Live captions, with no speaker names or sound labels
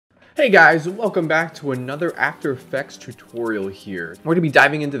Hey guys, welcome back to another After Effects tutorial here. We're going to be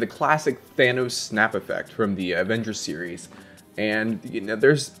diving into the classic Thanos snap effect from the Avengers series. And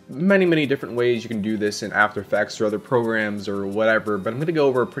there's many different ways you can do this in After Effects or other programs or whatever, but I'm going to go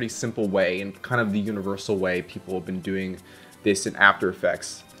over a pretty simple way and kind of the universal way people have been doing this in After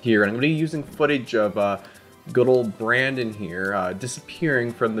Effects here. And I'm going to be using footage of good old Brandon here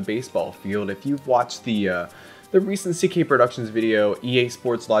disappearing from the baseball field. If you've watched the recent CK Productions video, EA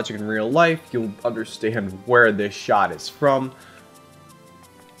Sports Logic in Real Life, you'll understand where this shot is from.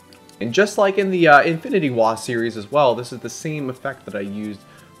 And just like in the Infinity War series as well, this is the same effect that I used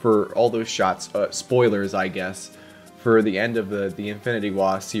for all those shots, spoilers I guess, for the end of the Infinity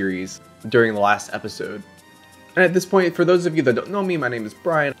War series during the last episode. And at this point, for those of you that don't know me, my name is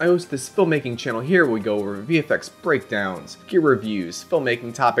Brian. I host this filmmaking channel here where we go over VFX breakdowns, gear reviews,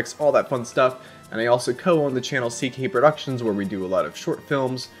 filmmaking topics, all that fun stuff. And I also co-own the channel CK Productions where we do a lot of short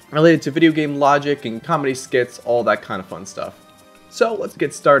films related to video game logic and comedy skits, all that kind of fun stuff. So let's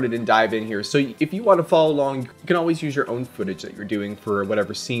get started and dive in here. So if you want to follow along, you can always use your own footage that you're doing for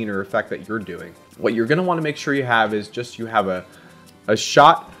whatever scene or effect that you're doing. What you're going to want to make sure you have is just you have a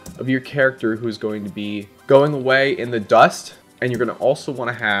shot of your character who's going to be going away in the dust, and you're going to also want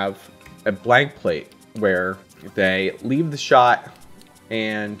to have a blank plate where they leave the shot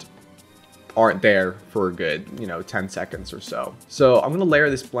and aren't there for a good, 10 seconds or so. So I'm going to layer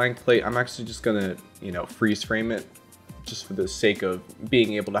this blank plate. I'm actually just going to, freeze frame it just for the sake of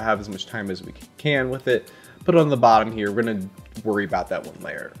being able to have as much time as we can with it. Put it on the bottom here. We're going to worry about that one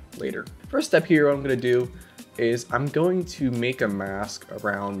layer later. First step here, what I'm going to do is I'm going to make a mask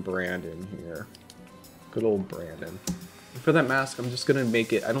around Brandon here. Good old Brandon. And for that mask, I'm just going to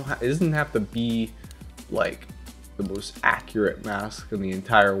make it, it doesn't have to be like the most accurate mask in the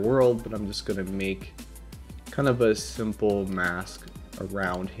entire world, but I'm just gonna make kind of a simple mask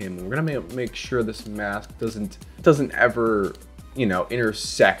around him. And we're gonna make sure this mask doesn't ever,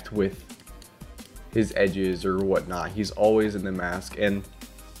 intersect with his edges or whatnot. He's always in the mask. And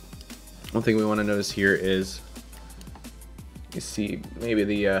one thing we want to notice here is, you see, maybe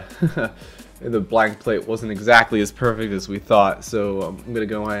the the blank plate wasn't exactly as perfect as we thought. So I'm gonna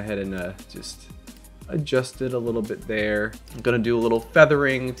go ahead and just adjust it a little bit there. I'm gonna do a little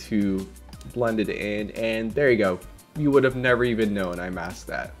feathering to blend it in, and there you go. You would have never even known I masked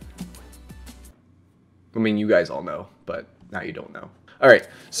that. I mean, you guys all know, but now you don't know. All right,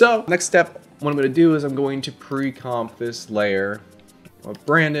 so next step, what I'm gonna do is I'm going to pre-comp this layer of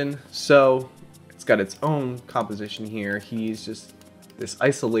Brandon. So it's got its own composition here. He's just this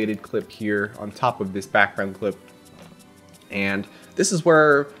isolated clip here on top of this background clip. And this is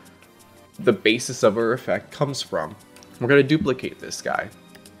where the basis of our effect comes from. We're going to duplicate this guy,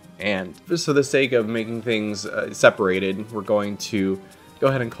 and just for the sake of making things separated, we're going to go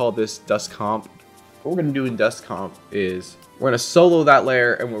ahead and call this dust comp. What we're going to do in dust comp is we're going to solo that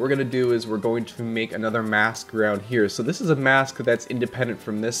layer, and what we're going to do is we're going to make another mask around here. So this is a mask that's independent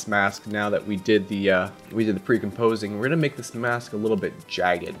from this mask. Now that we did the pre-composing, we're going to make this mask a little bit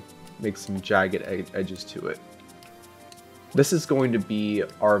jagged, make some jagged edges to it. This is going to be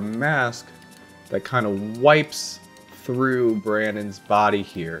our mask that kind of wipes through Brandon's body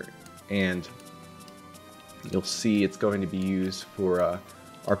here, and you'll see it's going to be used for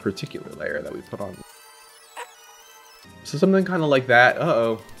our particular layer that we put on. So something kind of like that.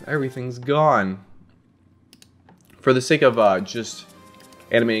 Uh-oh, everything's gone. For the sake of just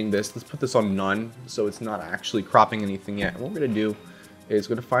animating this, let's put this on none, so it's not actually cropping anything yet. And what we're going to do is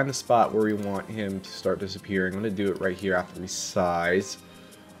going to find the spot where we want him to start disappearing. I'm going to do it right here after we size.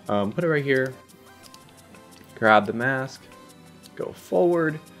 Put it right here. Grab the mask, go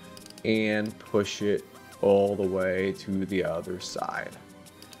forward, and push it all the way to the other side.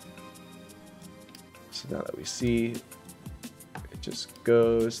 So now that we see, it just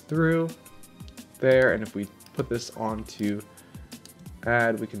goes through there. And if we put this onto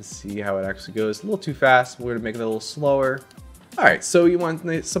add, we can see how it actually goes. A little too fast. We're going to make it a little slower. All right, so you want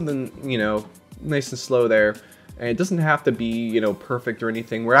something, nice and slow there, and it doesn't have to be, perfect or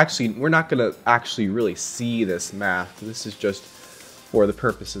anything. We're not gonna actually really see this mask. This is just for the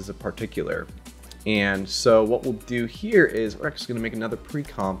purposes of particular. And so what we'll do here is we're actually gonna make another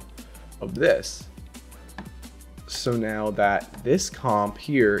pre-comp of this. So now that this comp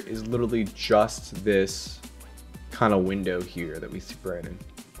here is literally just this kind of window here that we see Brandon.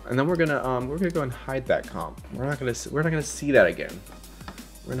 And then we're gonna go and hide that comp. We're not gonna see that again.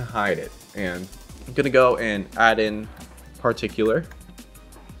 We're gonna hide it, and I'm gonna go and add in particular.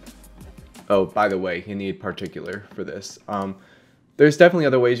 Oh, by the way, you need particular for this. There's definitely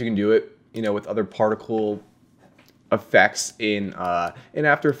other ways you can do it, with other particle effects in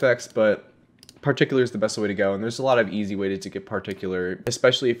After Effects, but particular is the best way to go, and there's a lot of easy ways to get particular.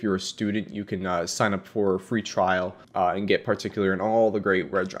 Especially if you're a student, you can sign up for a free trial and get particular and all the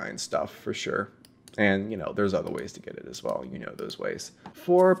great Red Giant stuff for sure. And you know, there's other ways to get it as well. You know those ways.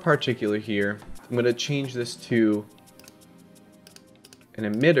 For particular here, I'm going to change this to an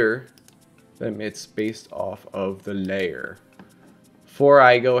emitter that emits based off of the layer. Before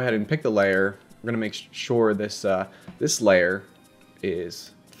I go ahead and pick the layer, I'm going to make sure this this layer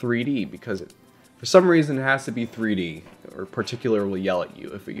is 3D, because for some reason it has to be 3D, or particular will yell at you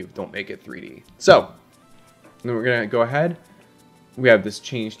if you don't make it 3D. So then we're going to go ahead. We have this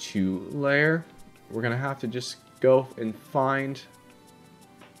change to layer. We're going to have to just go and find,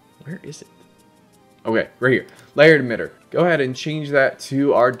 where is it? Okay, right here, layered emitter. Go ahead and change that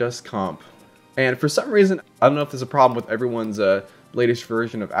to our dust comp. And for some reason, I don't know if there's a problem with everyone's latest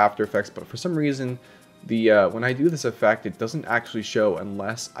version of After Effects, but for some reason, when I do this effect, it doesn't actually show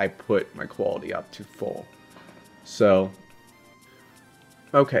unless I put my quality up to full. So,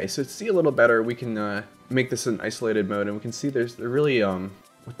 okay, so to see a little better, we can make this an isolated mode, and we can see there really,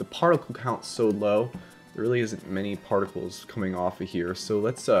 with the particle count so low, there really isn't many particles coming off of here. So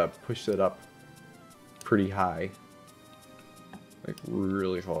let's push that up pretty high, like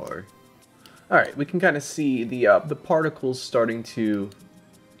really high. All right, we can kind of see the particles starting to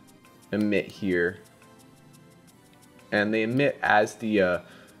emit here, and they emit as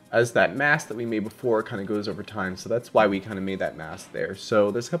that mask that we made before kind of goes over time. So that's why we kind of made that mask there.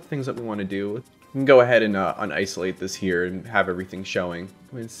 So there's a couple things that we want to do. We can go ahead and unisolate this here and have everything showing.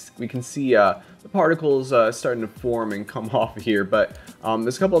 We can see the particles starting to form and come off of here, but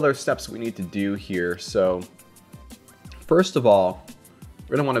there's a couple other steps we need to do here. So first of all,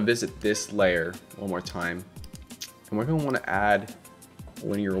 we're going to want to visit this layer one more time, and we're going to want to add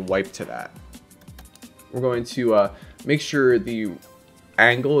linear wipe to that. We're going to make sure the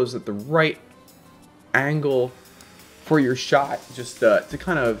angle is at the right angle for your shot, just to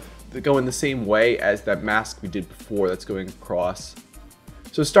kind of go in the same way as that mask we did before that's going across.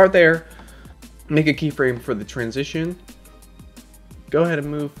 So start there, make a keyframe for the transition, go ahead and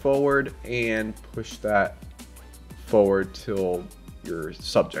move forward and push that forward till your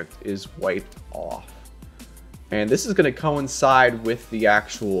subject is wiped off. And this is going to coincide with the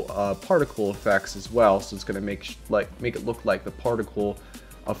actual particle effects as well, so it's going to make it look like the particle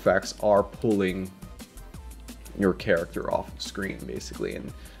effects are pulling your character off the screen basically.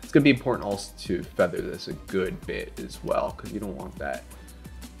 And it's going to be important also to feather this a good bit as well, because you don't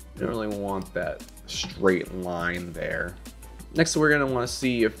really want that straight line there. Next, we're going to want to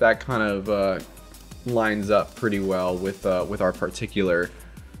see if that kind of lines up pretty well with our particular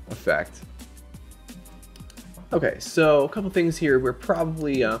effect. Okay, so a couple things here. We're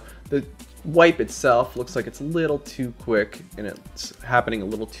probably the wipe itself looks like it's a little too quick and it's happening a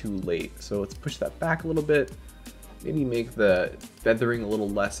little too late. So let's push that back a little bit. Maybe make the feathering a little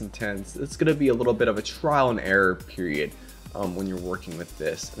less intense. It's going to be a little bit of a trial and error period when you're working with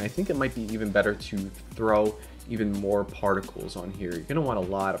this. And I think it might be even better to throw even more particles on here. You're going to want a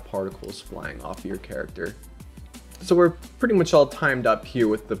lot of particles flying off of your character. So we're pretty much all timed up here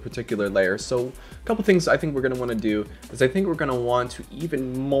with the particular layer. So a couple things I think we're going to want to do is I think we're going to want to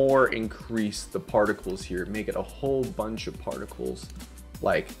even more increase the particles here, make it a whole bunch of particles,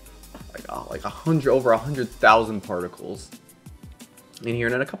 like 100,000 particles in here.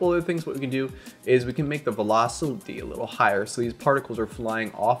 And then a couple other things what we can do is we can make the velocity a little higher, so these particles are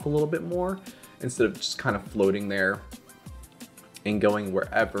flying off a little bit more instead of just kind of floating there and going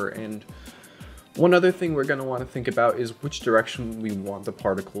wherever. And one other thing we're going to want to think about is which direction we want the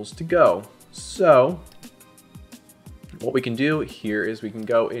particles to go. So what we can do here is we can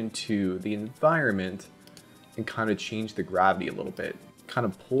go into the environment and kind of change the gravity a little bit, kind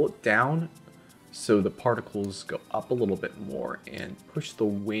of pull it down so the particles go up a little bit more and push the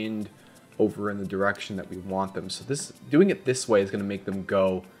wind over in the direction that we want them. So doing it this way is going to make them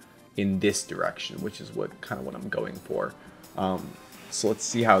go in this direction, which is what I'm going for. So let's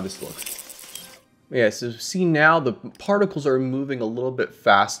see how this looks. Yeah, so see now the particles are moving a little bit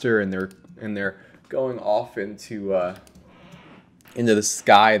faster, and they're going off into the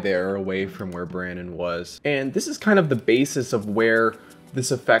sky there, away from where Brandon was. And this is kind of the basis of where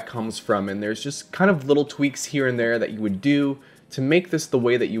this effect comes from, and there's just kind of little tweaks here and there that you would do to make this the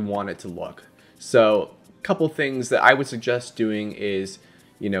way that you want it to look. So a couple things that I would suggest doing is,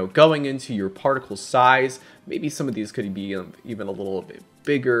 going into your particle size. Maybe some of these could be even a little bit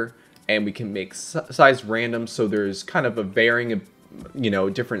bigger, and we can make size random, so there's kind of a varying,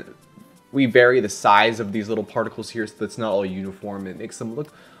 different. We vary the size of these little particles here so that's not all uniform. It makes them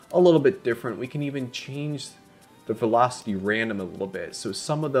look a little bit different. We can even change the velocity random a little bit. So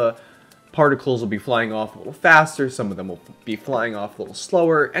some of the particles will be flying off a little faster, some of them will be flying off a little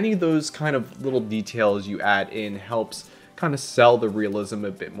slower. Any of those kind of little details you add in helps kind of sell the realism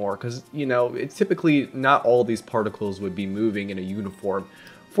a bit more, because, you know, it's typically not all these particles would be moving in a uniform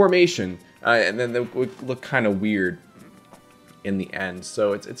formation, and then they would look kind of weird in the end.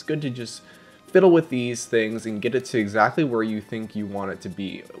 So it's good to just fiddle with these things and get it to exactly where you think you want it to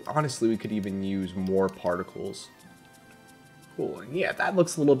be. Honestly, we could even use more particles. Cool, and yeah, that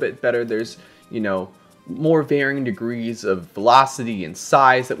looks a little bit better. There's, you know, more varying degrees of velocity and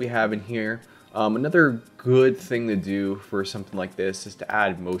size that we have in here. Another good thing to do for something like this is to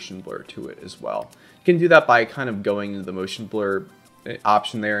add motion blur to it as well. You can do that by kind of going to the motion blur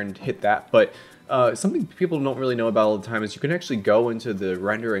option there and hit that, but something people don't really know about all the time is you can actually go into the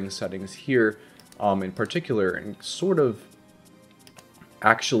rendering settings here in particular and sort of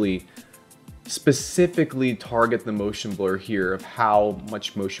actually specifically target the motion blur here of how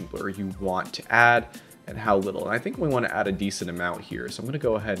much motion blur you want to add and how little. And I think we want to add a decent amount here. So I'm going to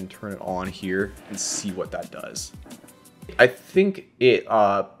go ahead and turn it on here and see what that does. I think it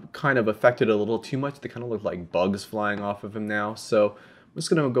kind of affected a little too much. They kind of look like bugs flying off of him now. So I'm just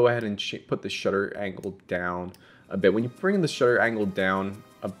going to go ahead and put the shutter angle down a bit. When you bring the shutter angle down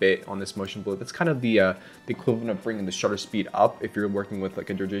a bit on this motion blur, that's kind of the equivalent of bringing the shutter speed up if you're working with like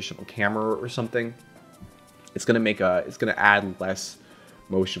a traditional camera or something. It's going to add less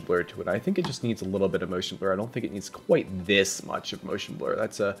motion blur to it. I think it just needs a little bit of motion blur. I don't think it needs quite this much of motion blur.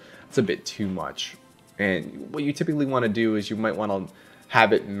 That's a bit too much. And what you typically want to do is you might want to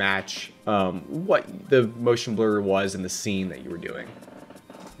have it match what the motion blur was in the scene that you were doing.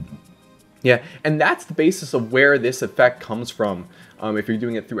 Yeah, and that's the basis of where this effect comes from. If you're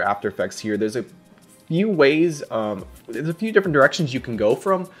doing it through After Effects here, there's a few ways, there's a few different directions you can go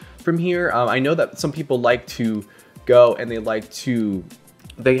from here. I know that some people like to go and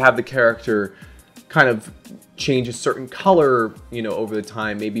they have the character kind of change a certain color, you know, over the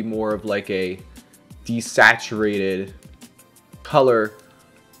time, maybe more of like a desaturated color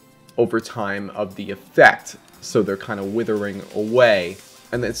over time of the effect. So they're kind of withering away.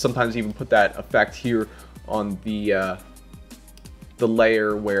 And then sometimes even put that effect here on the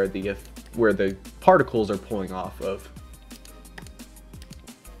layer where the particles are pulling off of.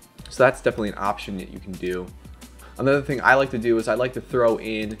 So that's definitely an option that you can do. Another thing I like to do is I like to throw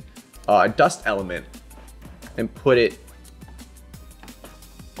in a dust element and put it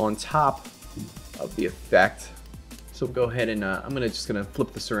on top of the effect. So we'll go ahead and I'm just gonna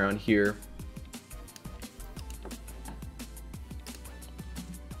flip this around here.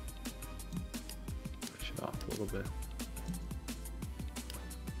 Push it off a little bit.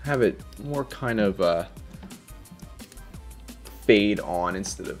 Have it more kind of fade on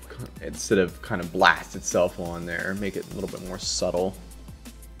instead of kind of blast itself on there. Make it a little bit more subtle.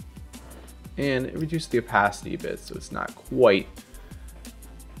 And reduce the opacity a bit so it's not quite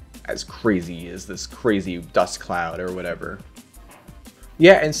as crazy as this crazy dust cloud or whatever.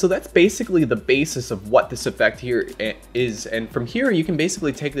 Yeah, and so that's basically the basis of what this effect here is. And from here, you can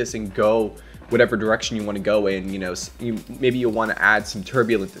basically take this and go whatever direction you want to go in. You know, maybe you want to add some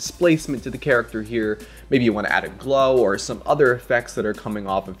turbulent displacement to the character here. Maybe you want to add a glow or some other effects that are coming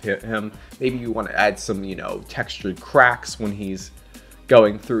off of him. Maybe you want to add some, you know, textured cracks when he's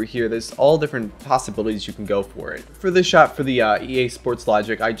going through here. There's all different possibilities you can go for it. For this shot for the EA Sports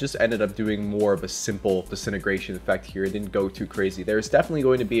Logic, I just ended up doing more of a simple disintegration effect here. It didn't go too crazy. There's definitely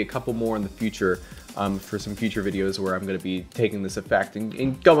going to be a couple more in the future for some future videos where I'm going to be taking this effect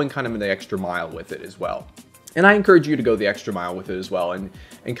and going kind of in the extra mile with it as well. And I encourage you to go the extra mile with it as well and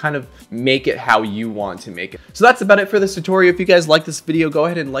kind of make it how you want to make it. So that's about it for this tutorial. If you guys like this video, go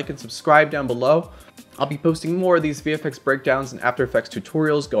ahead and like and subscribe down below. I'll be posting more of these VFX breakdowns and After Effects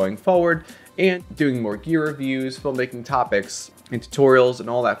tutorials going forward, and doing more gear reviews, filmmaking topics, and tutorials, and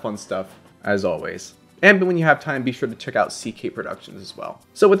all that fun stuff, as always. And when you have time, be sure to check out CK Productions as well.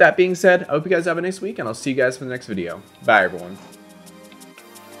 So with that being said, I hope you guys have a nice week, and I'll see you guys for the next video. Bye, everyone.